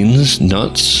 grains,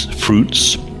 nuts,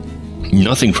 fruits,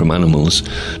 nothing from animals,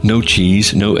 no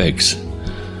cheese, no eggs.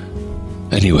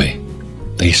 Anyway,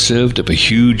 they served up a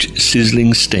huge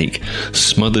sizzling steak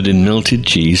smothered in melted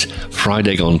cheese, fried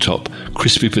egg on top,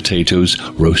 crispy potatoes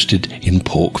roasted in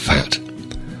pork fat.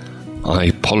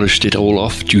 I polished it all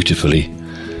off dutifully.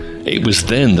 It was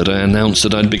then that I announced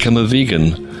that I'd become a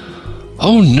vegan.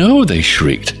 "Oh no," they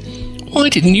shrieked. "Why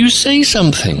didn't you say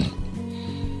something?"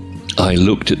 I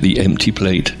looked at the empty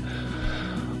plate.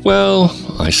 "Well,"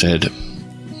 I said,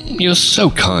 "you're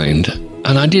so kind,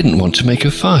 and I didn't want to make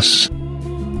a fuss."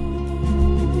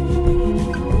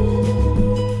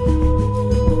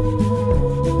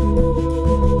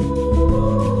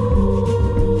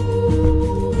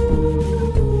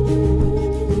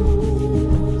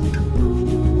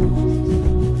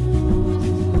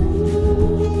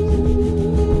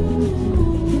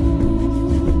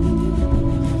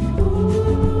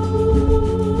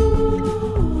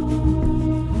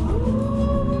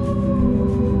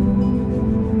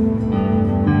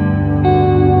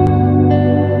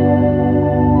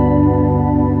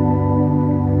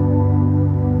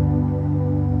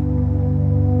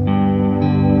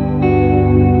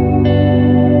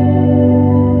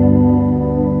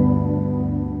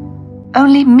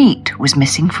 Only meat was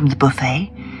missing from the buffet.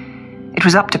 It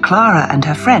was up to Clara and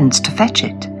her friends to fetch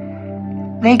it.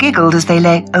 They giggled as they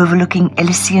lay overlooking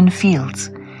Elysian fields,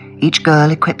 each girl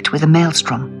equipped with a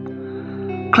maelstrom.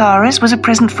 Clara's was a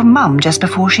present from Mum just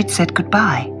before she'd said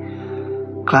goodbye.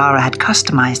 Clara had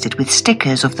customised it with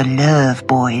stickers of the Lerv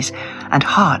boys and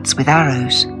hearts with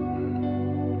arrows.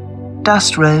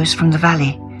 Dust rose from the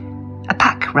valley. A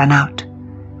pack ran out.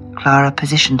 Clara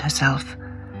positioned herself.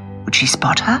 Would she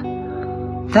spot her?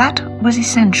 That was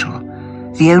essential,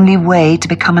 the only way to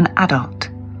become an adult.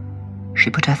 She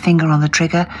put her finger on the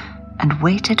trigger and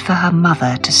waited for her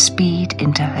mother to speed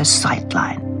into her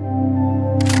sightline.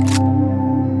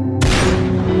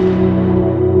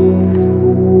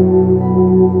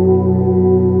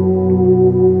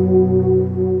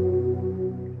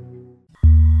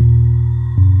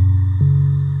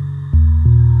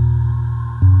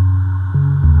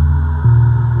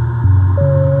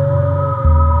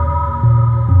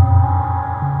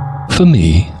 For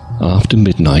me, after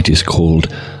midnight is called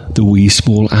the wee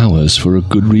small hours for a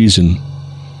good reason.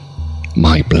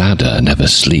 My bladder never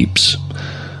sleeps,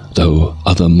 though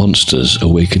other monsters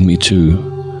awaken me too.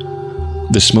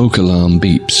 The smoke alarm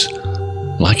beeps,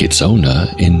 like its owner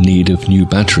in need of new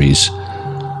batteries.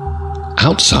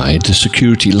 Outside, the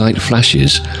security light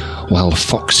flashes while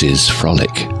foxes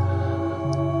frolic.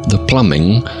 The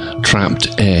plumbing,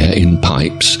 trapped air in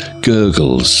pipes,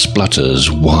 gurgles,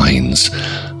 splutters, whines.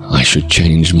 I should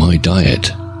change my diet.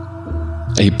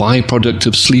 A byproduct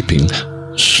of sleeping,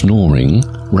 snoring,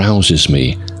 rouses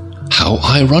me. How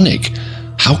ironic!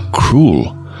 How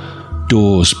cruel!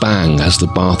 Doors bang as the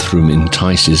bathroom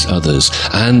entices others,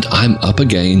 and I'm up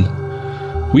again.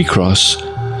 We cross.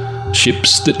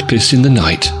 Ships that piss in the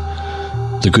night.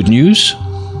 The good news?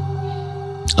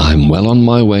 I'm well on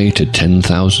my way to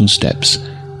 10,000 steps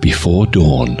before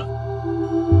dawn.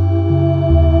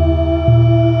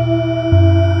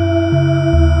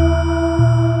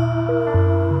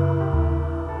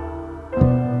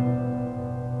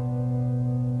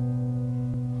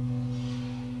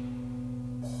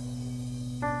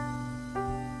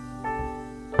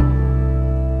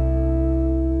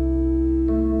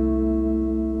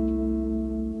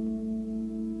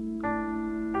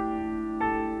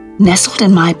 Nestled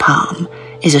in my palm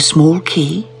is a small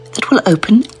key that will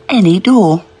open any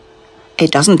door.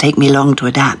 It doesn't take me long to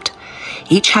adapt.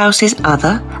 Each house is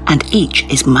other and each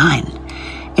is mine.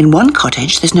 In one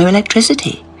cottage there's no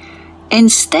electricity. In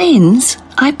Staines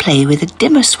I play with a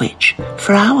dimmer switch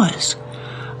for hours.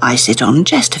 I sit on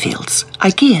Chesterfields,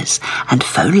 Ikeas and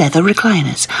faux leather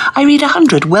recliners. I read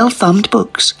 100 well-thumbed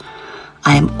books.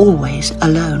 I am always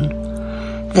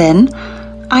alone. Then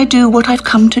I do what I've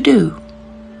come to do.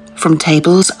 From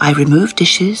tables, I remove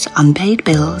dishes, unpaid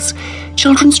bills,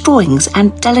 children's drawings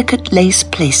and delicate lace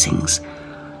placings.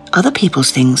 Other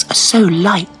people's things are so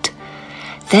light.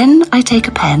 Then I take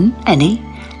a pen, any,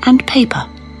 and paper,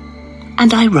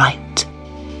 and I write.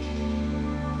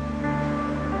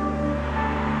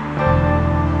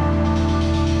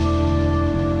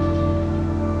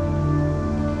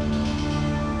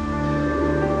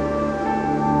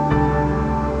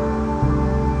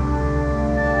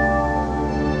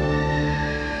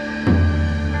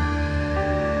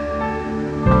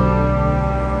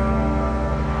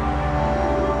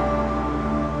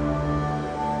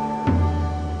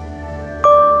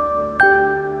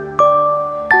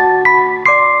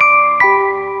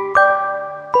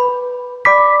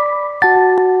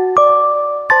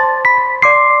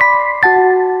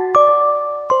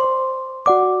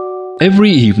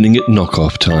 Every evening at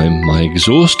knock-off time, my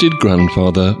exhausted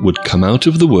grandfather would come out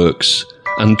of the works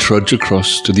and trudge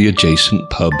across to the adjacent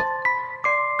pub.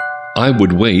 I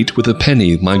would wait with a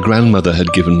penny my grandmother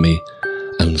had given me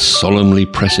and solemnly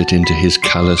press it into his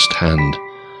calloused hand.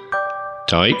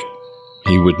 "Tyke,"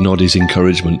 he would nod his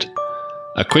encouragement.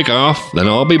 "A quick half, then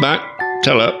I'll be back.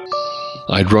 Tell her."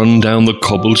 I'd run down the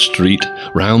cobbled street,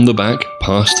 round the back,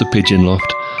 past the pigeon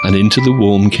loft, and into the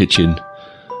warm kitchen.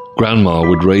 Grandma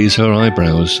would raise her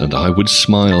eyebrows and I would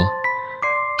smile.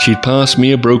 She'd pass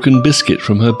me a broken biscuit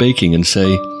from her baking and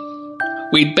say,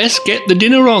 "We'd best get the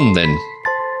dinner on then."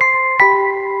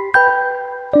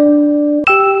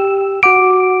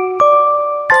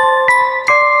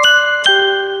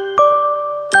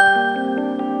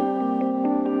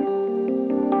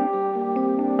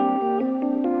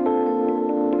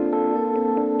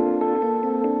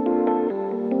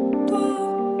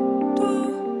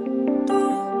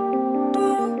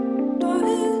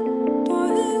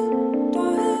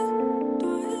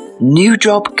 New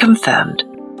job confirmed.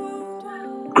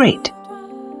 Great.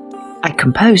 I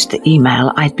composed the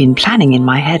email I'd been planning in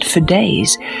my head for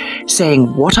days,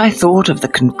 saying what I thought of the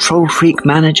control freak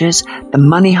managers, the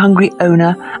money-hungry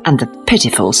owner, and the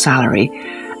pitiful salary,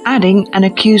 adding an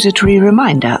accusatory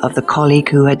reminder of the colleague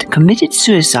who had committed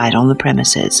suicide on the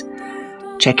premises.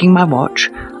 Checking my watch,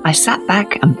 I sat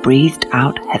back and breathed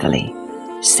out heavily.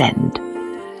 Send.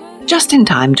 Just in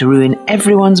time to ruin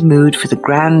everyone's mood for the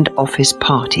grand office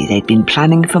party they'd been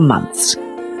planning for months.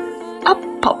 Up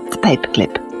popped the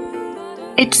paperclip.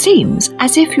 "It seems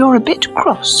as if you're a bit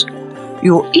cross.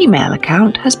 Your email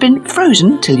account has been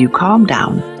frozen till you calm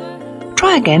down.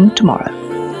 Try again tomorrow."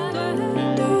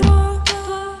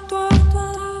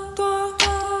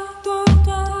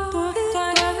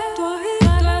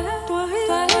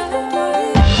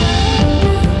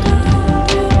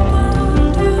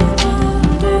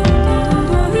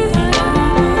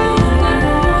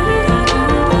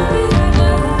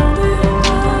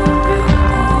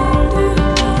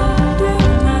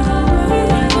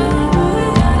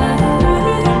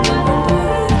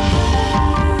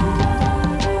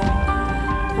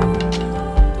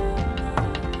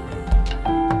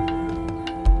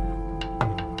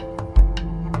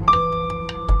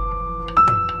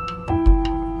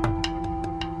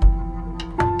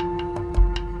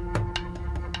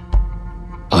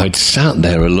 I'd sat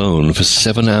there alone for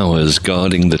 7 hours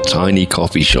guarding the tiny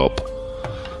coffee shop.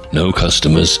 No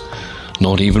customers,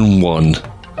 not even one.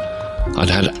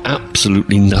 I'd had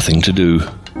absolutely nothing to do.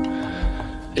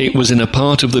 It was in a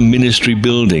part of the ministry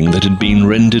building that had been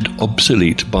rendered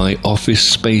obsolete by office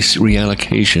space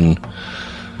reallocation.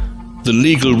 The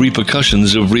legal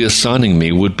repercussions of reassigning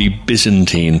me would be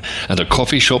Byzantine, and a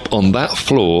coffee shop on that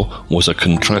floor was a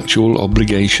contractual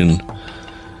obligation.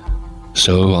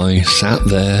 So I sat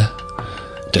there,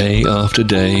 day after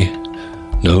day,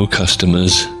 no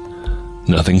customers,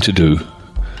 nothing to do.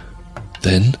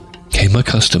 Then came a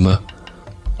customer,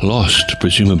 lost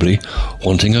presumably,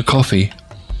 wanting a coffee.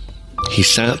 He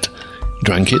sat,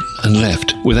 drank it and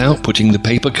left without putting the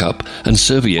paper cup and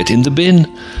serviette in the bin.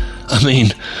 I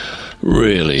mean,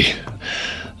 really,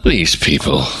 these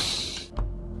people.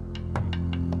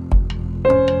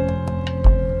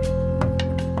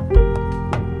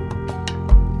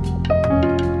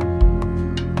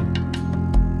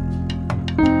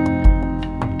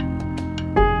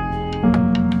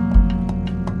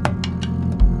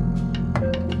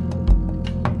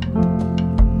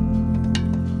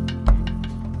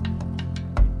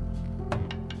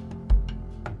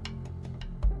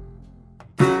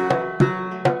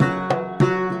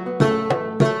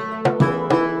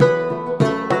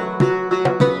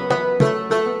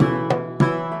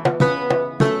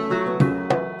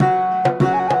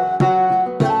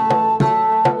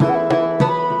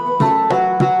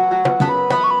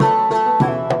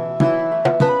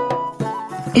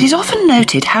 It is often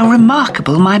noted how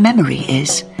remarkable my memory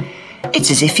is. It's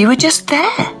as if you were just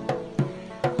there.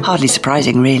 Hardly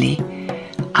surprising, really.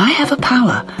 I have a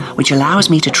power which allows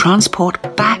me to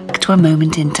transport back to a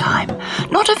moment in time.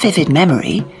 Not a vivid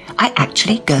memory, I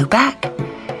actually go back.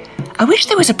 I wish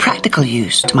there was a practical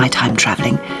use to my time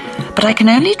travelling, but I can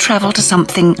only travel to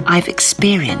something I've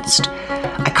experienced.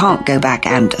 I can't go back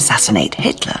and assassinate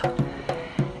Hitler.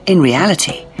 In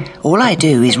reality, all I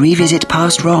do is revisit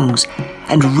past wrongs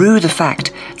and rue the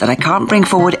fact that I can't bring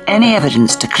forward any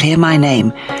evidence to clear my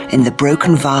name in the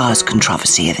broken vase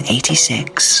controversy of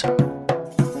 '86.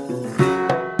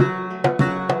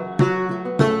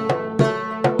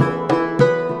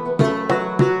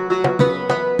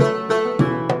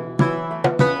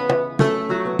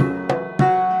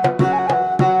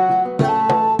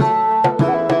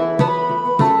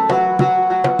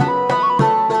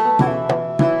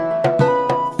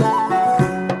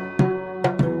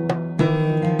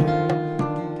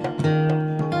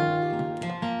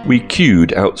 We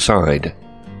queued outside,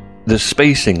 the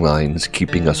spacing lines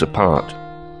keeping us apart.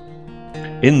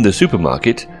 In the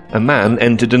supermarket, a man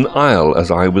entered an aisle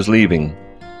as I was leaving.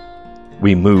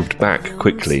 We moved back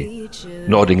quickly,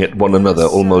 nodding at one another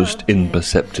almost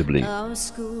imperceptibly.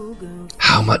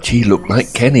 How much he looked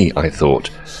like Kenny, I thought,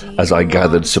 as I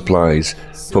gathered supplies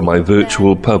for my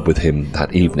virtual pub with him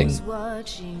that evening.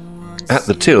 At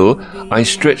the till, I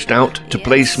stretched out to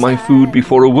place my food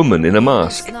before a woman in a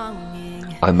mask.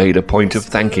 I made a point of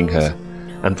thanking her,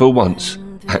 and for once,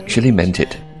 actually meant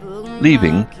it.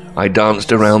 Leaving, I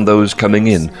danced around those coming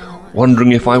in,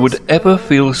 wondering if I would ever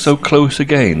feel so close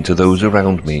again to those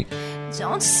around me.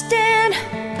 Don't stand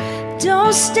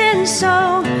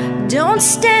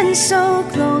so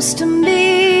close to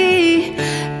me.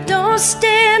 Don't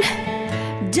stand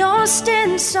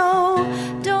so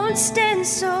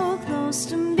close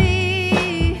to me.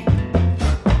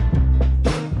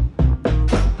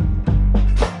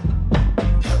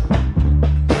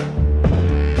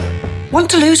 Want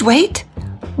to lose weight?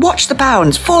 Watch the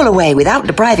pounds fall away without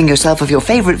depriving yourself of your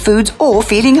favourite foods or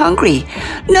feeling hungry.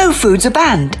 No foods are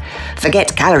banned.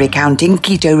 Forget calorie counting,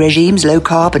 keto regimes,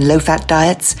 low-carb and low-fat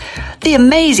diets. The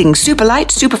amazing super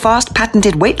light, super fast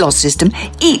patented weight loss system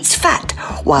eats fat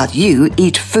while you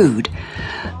eat food.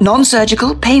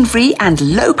 Non-surgical, pain-free and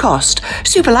low-cost,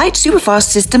 super light, super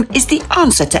fast system is the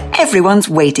answer to everyone's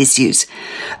weight issues.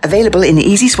 Available in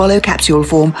easy swallow capsule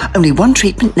form, only one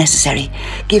treatment necessary.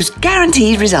 Gives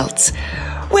guaranteed results.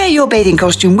 Wear your bathing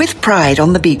costume with pride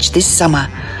on the beach this summer.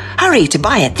 Hurry to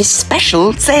buy at this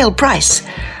special sale price.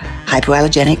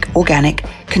 Hypoallergenic, organic,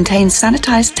 contains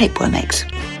sanitized tapeworm eggs.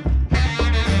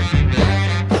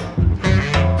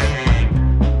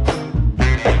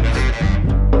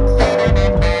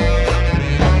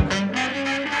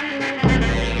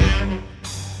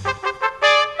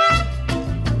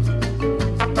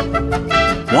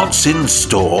 What's in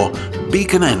store,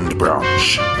 Beacon End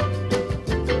branch?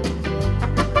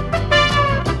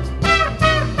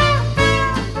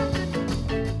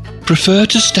 Prefer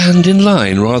to stand in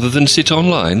line rather than sit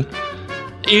online?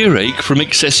 Earache from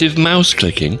excessive mouse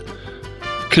clicking?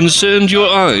 Concerned your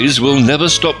eyes will never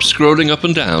stop scrolling up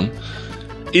and down?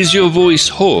 Is your voice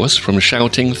hoarse from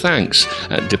shouting thanks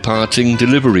at departing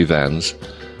delivery vans?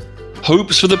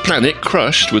 Hopes for the planet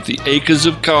crushed with the acres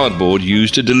of cardboard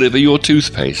used to deliver your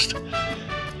toothpaste?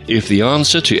 If the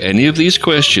answer to any of these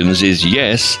questions is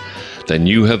yes, then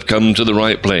you have come to the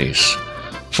right place.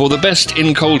 For the best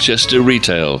in Colchester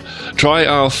retail, try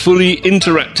our fully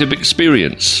interactive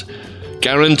experience.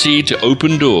 Guaranteed to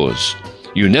open doors.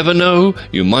 You never know,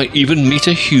 you might even meet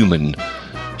a human.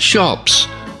 Shops,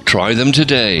 try them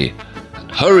today.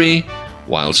 Hurry,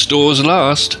 while stores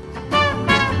last.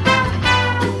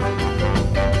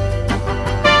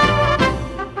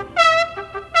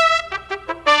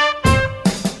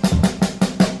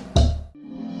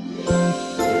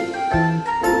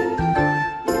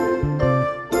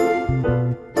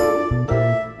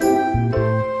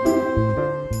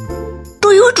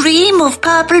 Dream of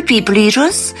purple people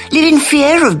eaters, live in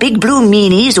fear of big blue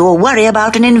meanies, or worry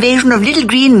about an invasion of little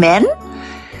green men?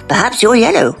 Perhaps you're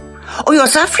yellow, or you're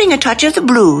suffering a touch of the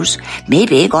blues.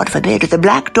 Maybe, God forbid, the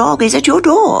black dog is at your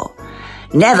door.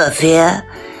 Never fear.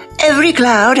 Every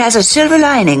cloud has a silver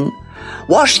lining.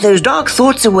 Wash those dark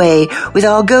thoughts away with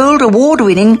our gold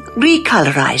award-winning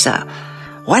recolorizer.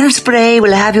 One spray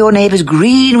will have your neighbours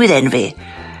green with envy.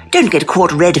 Don't get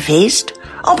caught red-faced.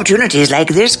 Opportunities like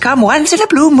this come once in a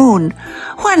blue moon.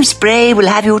 One spray will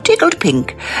have you tickled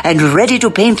pink and ready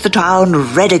to paint the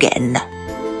town red again.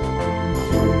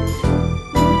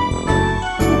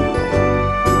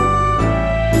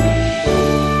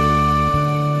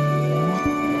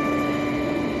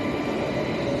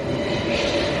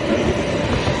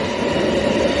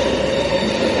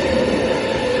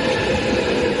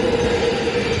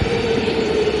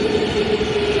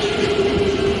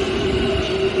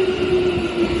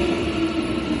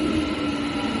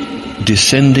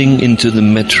 Descending into the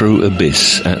metro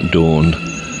abyss at dawn,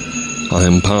 I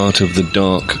am part of the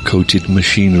dark-coated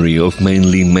machinery of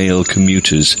mainly male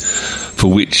commuters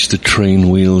for which the train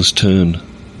wheels turn.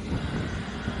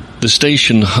 The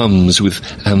station hums with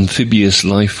amphibious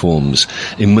life forms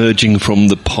emerging from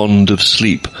the pond of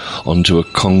sleep onto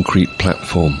a concrete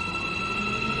platform.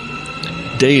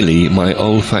 Daily, my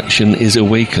olfaction is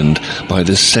awakened by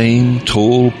the same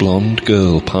tall blonde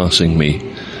girl passing me,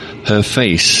 her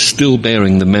face still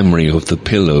bearing the memory of the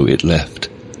pillow it left.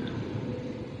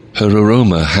 Her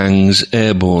aroma hangs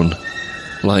airborne,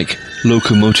 like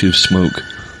locomotive smoke,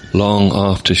 long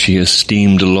after she has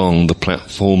steamed along the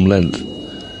platform length.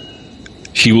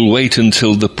 She will wait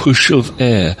until the push of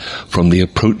air from the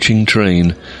approaching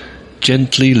train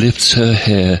gently lifts her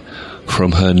hair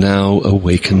from her now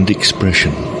awakened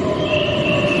expression.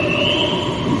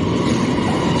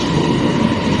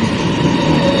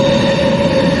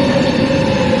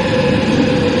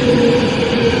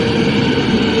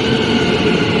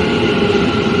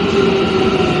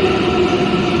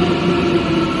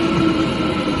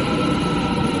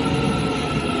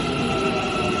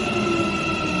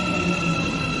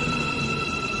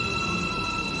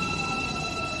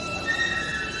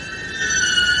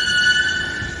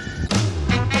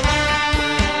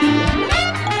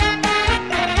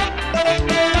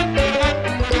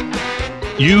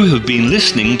 You have been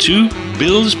listening to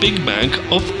Bill's Big Bag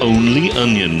of Only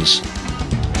Onions.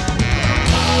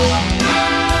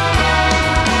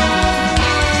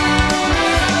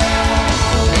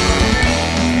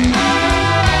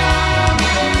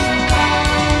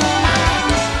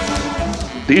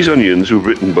 These onions were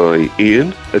written by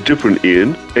Ian, a different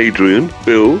Ian, Adrian,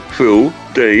 Bill, Phil,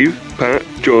 Dave, Pat,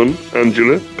 John,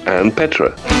 Angela, and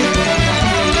Petra.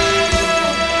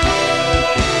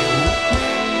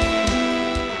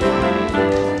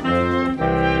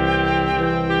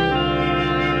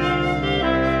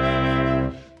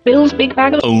 Bill's Big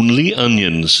Bag of Only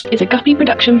Onions is a guppy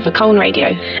production for Colne Radio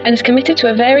and is committed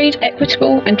to a varied,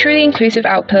 equitable and truly inclusive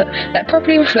output that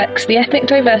properly reflects the ethnic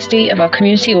diversity of our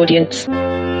community audience.